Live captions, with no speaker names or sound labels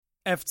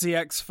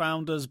FTX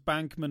founders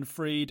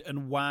Bankman-Fried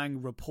and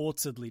Wang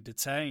reportedly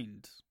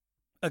detained.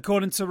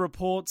 According to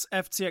reports,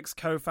 FTX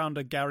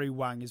co-founder Gary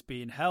Wang is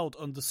being held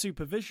under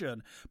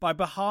supervision by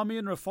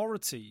Bahamian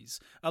authorities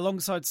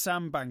alongside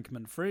Sam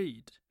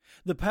Bankman-Fried.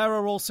 The pair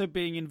are also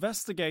being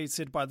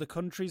investigated by the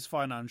country's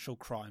Financial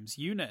Crimes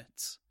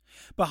Unit.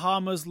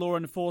 Bahamas law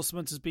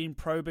enforcement has been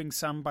probing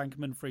Sam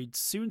Bankman-Fried's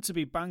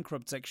soon-to-be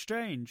bankrupt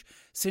exchange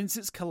since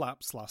its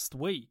collapse last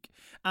week,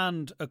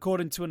 and,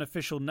 according to an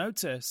official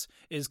notice,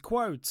 is,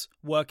 quote,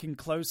 working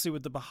closely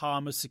with the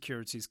Bahamas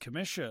Securities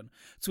Commission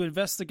to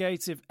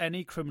investigate if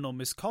any criminal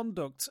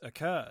misconduct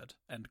occurred,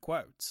 end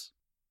quote.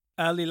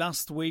 Early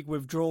last week,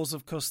 withdrawals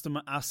of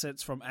customer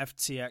assets from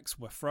FTX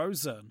were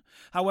frozen.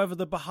 However,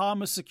 the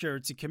Bahamas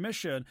Security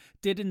Commission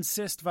did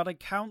insist that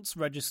accounts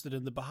registered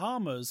in the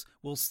Bahamas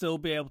will still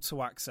be able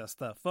to access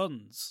their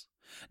funds.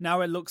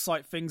 Now it looks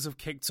like things have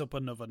kicked up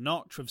another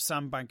notch with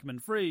Sam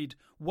Bankman-Fried,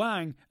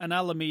 Wang, and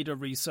Alameda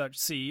Research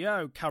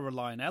CEO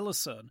Caroline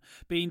Ellison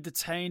being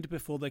detained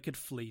before they could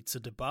flee to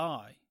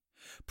Dubai.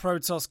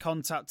 Protos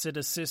contacted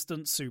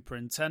Assistant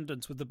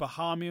Superintendent with the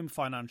Bahamian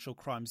Financial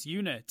Crimes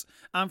Unit,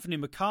 Anthony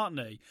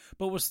McCartney,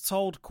 but was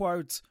told,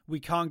 quote, we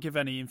can't give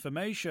any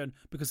information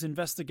because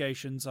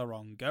investigations are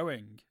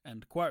ongoing,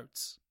 end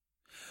quote.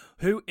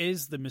 Who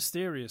is the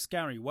mysterious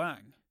Gary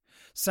Wang?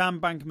 Sam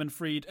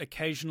Bankman-Fried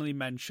occasionally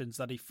mentions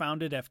that he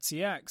founded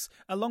FTX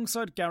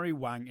alongside Gary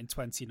Wang in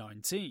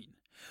 2019.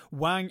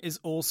 Wang is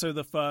also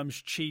the firm's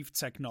chief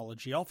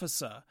technology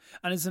officer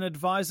and is an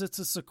advisor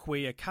to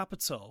Sequoia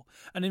Capital,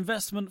 an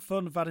investment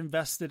fund that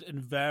invested in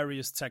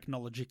various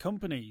technology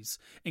companies,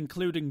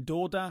 including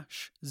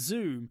DoorDash,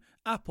 Zoom,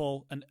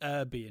 Apple, and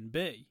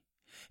Airbnb.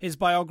 His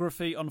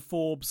biography on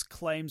Forbes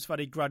claims that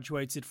he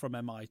graduated from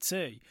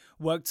MIT,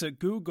 worked at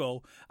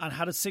Google, and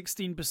had a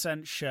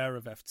 16% share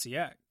of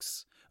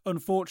FTX.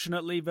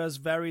 Unfortunately, there's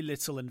very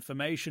little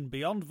information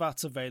beyond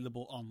that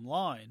available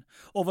online,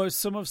 although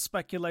some have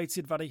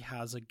speculated that he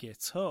has a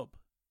GitHub.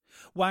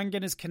 Wang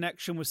and his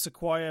connection with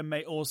Sequoia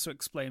may also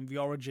explain the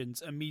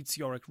origins and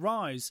meteoric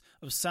rise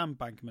of Sam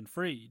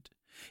Bankman-Fried.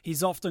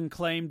 He's often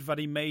claimed that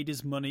he made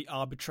his money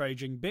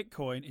arbitraging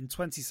Bitcoin in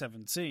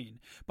 2017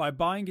 by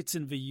buying it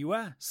in the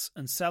US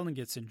and selling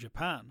it in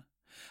Japan.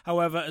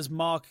 However, as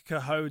Mark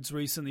Cahodes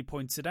recently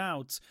pointed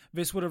out,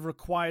 this would have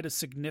required a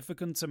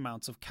significant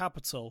amount of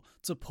capital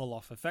to pull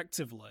off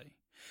effectively.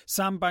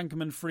 Sam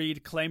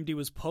Bankman-Fried claimed he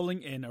was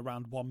pulling in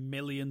around $1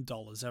 million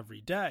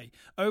every day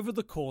over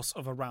the course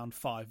of around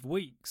 5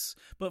 weeks,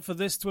 but for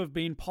this to have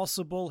been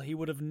possible, he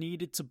would have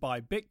needed to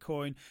buy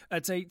Bitcoin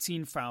at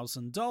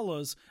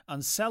 $18,000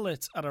 and sell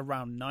it at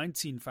around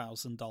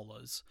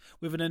 $19,000,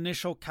 with an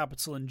initial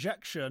capital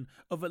injection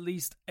of at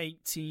least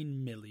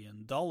 $18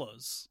 million.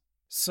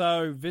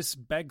 So, this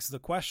begs the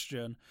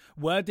question,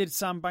 where did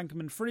Sam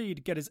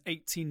Bankman-Fried get his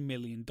 $18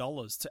 million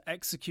to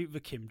execute the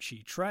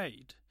kimchi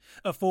trade?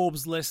 A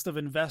Forbes list of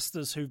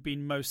investors who've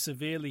been most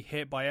severely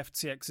hit by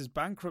FTX's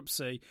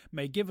bankruptcy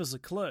may give us a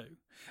clue.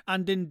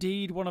 And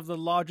indeed, one of the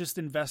largest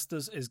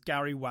investors is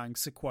Gary Wang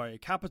Sequoia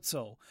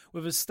Capital,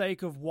 with a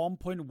stake of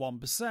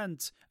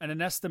 1.1% and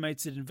an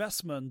estimated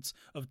investment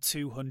of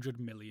 $200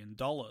 million.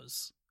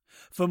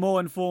 For more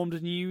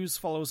informed news,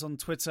 follow us on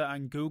Twitter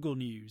and Google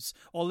News,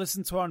 or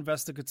listen to our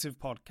investigative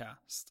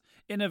podcast,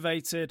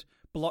 Innovated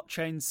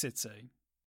Blockchain City.